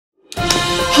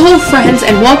Hello friends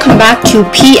and welcome back to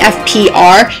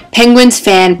PFPR, Penguins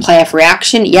Fan Playoff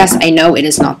Reaction. Yes, I know it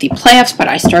is not the playoffs, but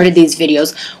I started these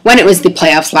videos when it was the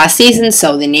playoffs last season,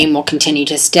 so the name will continue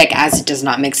to stick as it does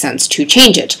not make sense to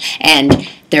change it. And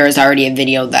there is already a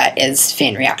video that is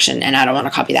fan reaction, and I don't want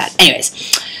to copy that.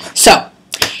 Anyways, so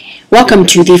welcome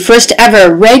to the first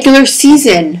ever regular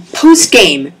season,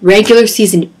 post-game regular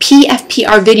season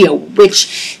PFPR video,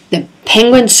 which the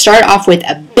Penguins start off with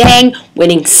a bang,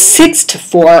 winning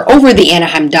 6-4 over the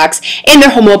Anaheim Ducks in their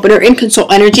home opener in Consol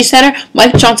Energy Center.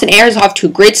 Mike Johnson-Ayers is off to a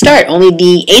great start, only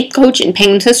the 8th coach in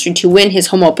Penguins history to win his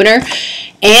home opener.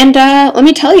 And let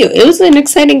me tell you, it was an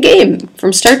exciting game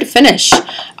from start to finish.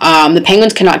 The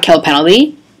Penguins cannot kill a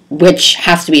penalty, which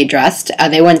has to be addressed.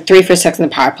 They went 3 for 6 in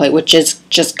the power play, which is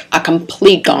just a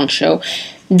complete gong show.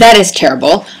 That is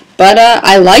terrible. But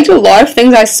I liked a lot of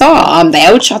things I saw. They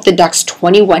outshot the Ducks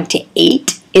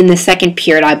 21-8 in the second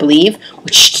period, I believe,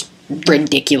 which is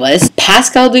ridiculous.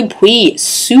 Pascal Dupuis,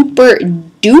 super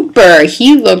duper.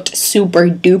 He looked super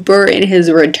duper in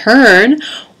his return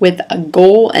with a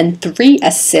goal and 3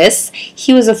 assists.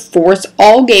 He was a force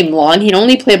all game long. He'd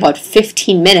only played about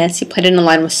 15 minutes. He played in a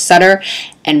line with Sutter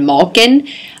and Malkin.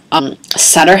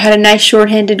 Sutter had a nice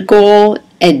shorthanded goal.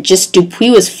 And just Dupuis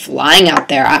was flying out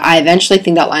there. I eventually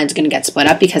think that line's going to get split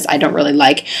up because I don't really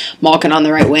like Malkin on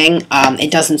the right wing. It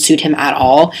doesn't suit him at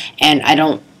all. And I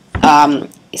don't...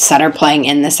 Sutter playing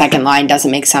in the second line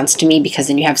doesn't make sense to me because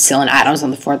then you have Sill and Adams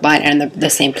on the fourth line and they're the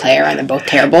same player and they're both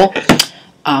terrible.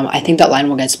 I think that line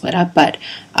will get split up, but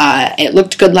it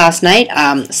looked good last night.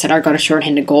 Sutter got a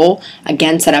shorthanded goal,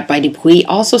 again set up by Dupuis,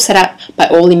 also set up by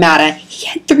Olli Määttä. He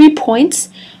had 3 points.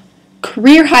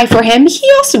 Career high for him. He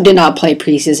also did not play a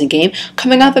preseason game,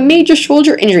 coming off a major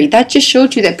shoulder injury. That just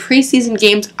showed you that preseason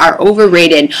games are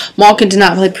overrated. Malkin did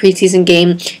not play a preseason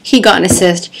game. He got an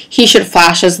assist. He should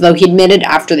flash us, though he admitted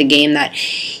after the game that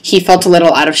he felt a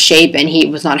little out of shape and he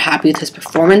was not happy with his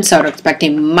performance. So I would expect a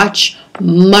much,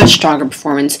 much stronger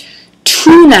performance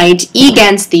tonight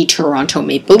against the Toronto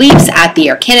Maple Leafs at the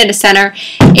Air Canada Centre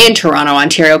in Toronto,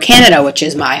 Ontario, Canada, which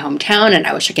is my hometown, and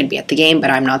I wish I could be at the game,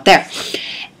 but I'm not there.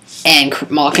 And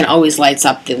Malkin always lights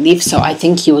up the Leafs, so I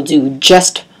think he will do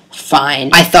just fine.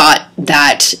 I thought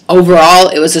that overall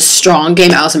it was a strong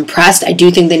game. I was impressed. I do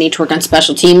think they need to work on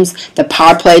special teams. The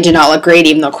power play did not look great,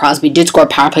 even though Crosby did score a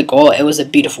power play goal. It was a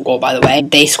beautiful goal, by the way.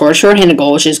 They scored a shorthanded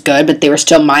goal, which is good, but they were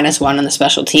still -1 on the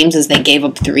special teams as they gave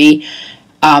up 3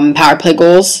 power play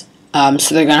goals.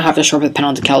 So they're going to have to shore up the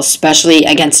penalty kill, especially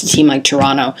against a team like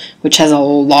Toronto, which has a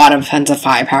lot of offensive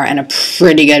firepower and a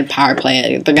pretty good power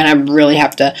play. They're going to really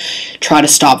have to try to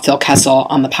stop Phil Kessel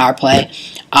on the power play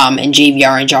and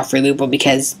JVR and Joffrey Lupul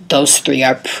because those 3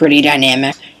 are pretty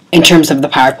dynamic in terms of the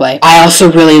power play. I also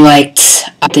really liked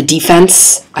the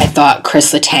defense. I thought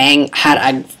Chris Letang had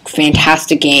a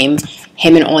fantastic game.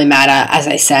 Him and Olli Määttä, as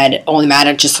I said, Olli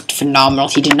Määttä just looked phenomenal.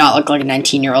 He did not look like a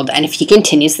 19-year-old. And if he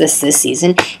continues this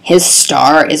season, his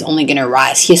star is only going to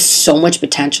rise. He has so much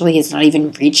potential. He has not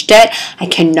even reached it. I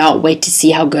cannot wait to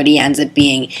see how good he ends up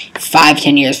being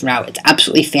 5-10 years from now. It's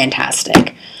absolutely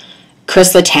fantastic.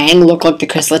 Chris Letang looked like the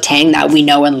Chris Letang that we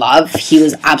know and love. He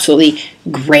was absolutely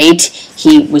great.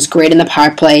 He was great in the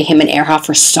power play. Him and Ehrhoff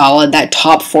were solid. That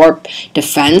top 4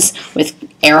 defense with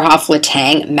Ehrhoff,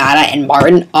 Letang, Määttä, and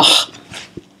Martin. Oh,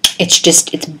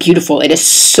 it's beautiful. It is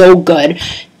so good.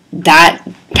 That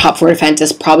top 4 defense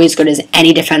is probably as good as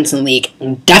any defense in the league.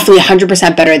 Definitely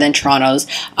 100% better than Toronto's.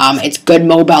 It's good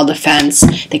mobile defense.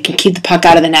 They can keep the puck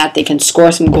out of the net. They can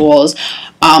score some goals.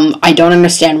 I don't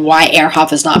understand why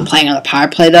Ehrhoff is not playing on the power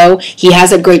play, though. He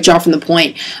has a great job from the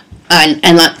point.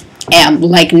 And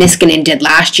like Niskanen did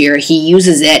last year, he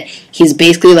uses it. He's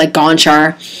basically like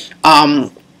Gonchar.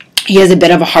 He has a bit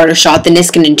of a harder shot than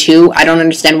Niskanen too. I don't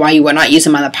understand why you would not use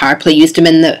him on the power play. Used him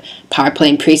in the power play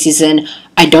in preseason.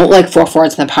 I don't like 4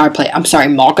 forwards in the power play. I'm sorry,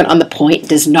 Malkin on the point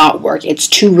does not work. It's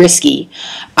too risky.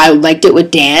 I liked it with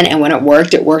Dan, and when it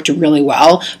worked really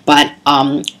well. But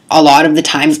a lot of the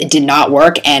times it did not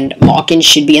work, and Malkin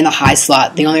should be in the high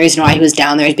slot. The only reason why he was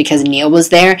down there is because Neil was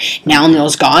there. Now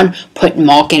Neil's gone. Put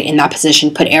Malkin in that position.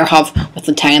 Put Ehrhoff with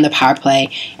Letang in the power play,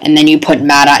 and then you put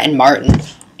Määttä and Martin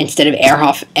instead of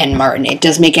Ehrhoff and Martin. It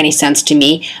doesn't make any sense to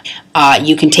me.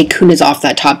 You can take Kunis off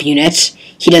that top unit.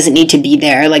 He doesn't need to be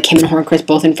there. Like, him and Hornqvist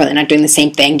both in front, they're not doing the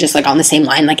same thing, just like on the same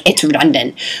line. Like, it's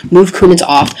redundant. Move Kunis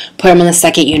off, put him on the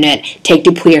second unit, take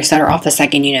Dupuis or Sutter off the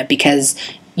second unit because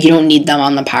you don't need them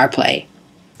on the power play.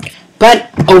 But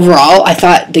overall, I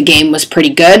thought the game was pretty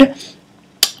good.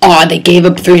 Oh, they gave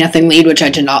up 3-0 lead, which I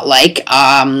did not like.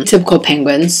 Typical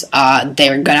Penguins.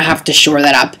 They're going to have to shore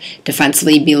that up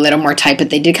defensively, be a little more tight, but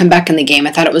they did come back in the game.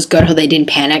 I thought it was good how they didn't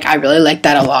panic. I really liked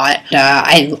that a lot.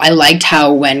 I liked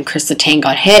how when Chris Letang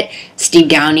got hit, Steve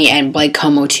Downey and Blake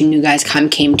Como, 2 new guys,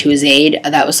 came to his aid.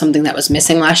 That was something that was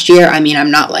missing last year. I mean, I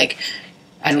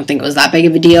don't think it was that big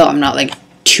of a deal. I'm not,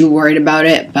 too worried about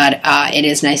it, but it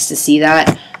is nice to see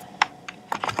that.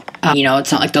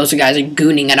 It's not like those guys are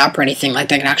gooning it up or anything. They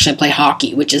can actually play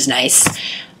hockey, which is nice.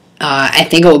 I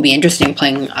think it will be interesting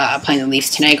playing the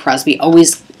Leafs tonight. Crosby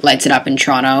always lights it up in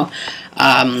Toronto.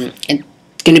 It's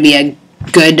going to be a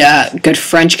good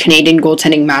French-Canadian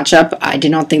goaltending matchup. I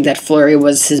did not think that Fleury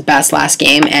was his best last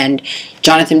game, and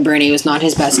Jonathan Bernier was not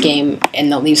his best game in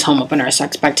the Leafs home opener, so I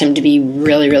expect him to be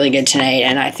really, really good tonight,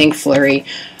 and I think Fleury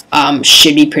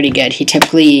should be pretty good. He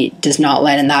typically does not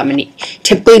let in that many.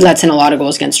 Typically lets in a lot of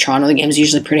goals against Toronto. The game's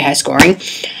usually pretty high scoring.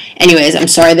 Anyways, I'm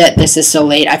sorry that this is so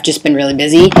late. I've just been really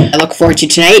busy. I look forward to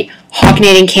tonight. Hockey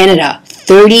Night in Canada.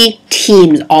 30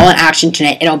 teams all in action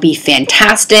tonight. It'll be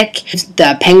fantastic.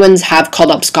 The Penguins have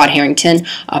called up Scott Harrington.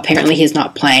 Apparently he's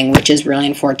not playing, which is really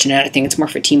unfortunate. I think it's more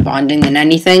for team bonding than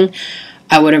anything.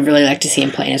 I would have really liked to see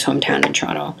him play in his hometown in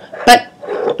Toronto. But,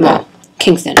 well,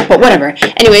 Kingston. But whatever.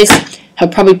 Anyways, he'll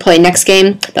probably play next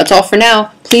game. That's all for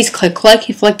now. Please click like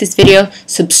if you like this video.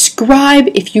 Subscribe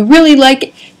if you really like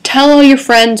it. Tell all your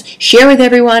friends. Share with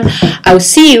everyone. I will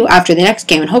see you after the next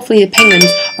game. And hopefully the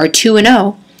Penguins are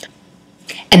 2-0.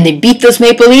 And they beat those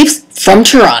Maple Leafs from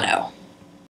Toronto.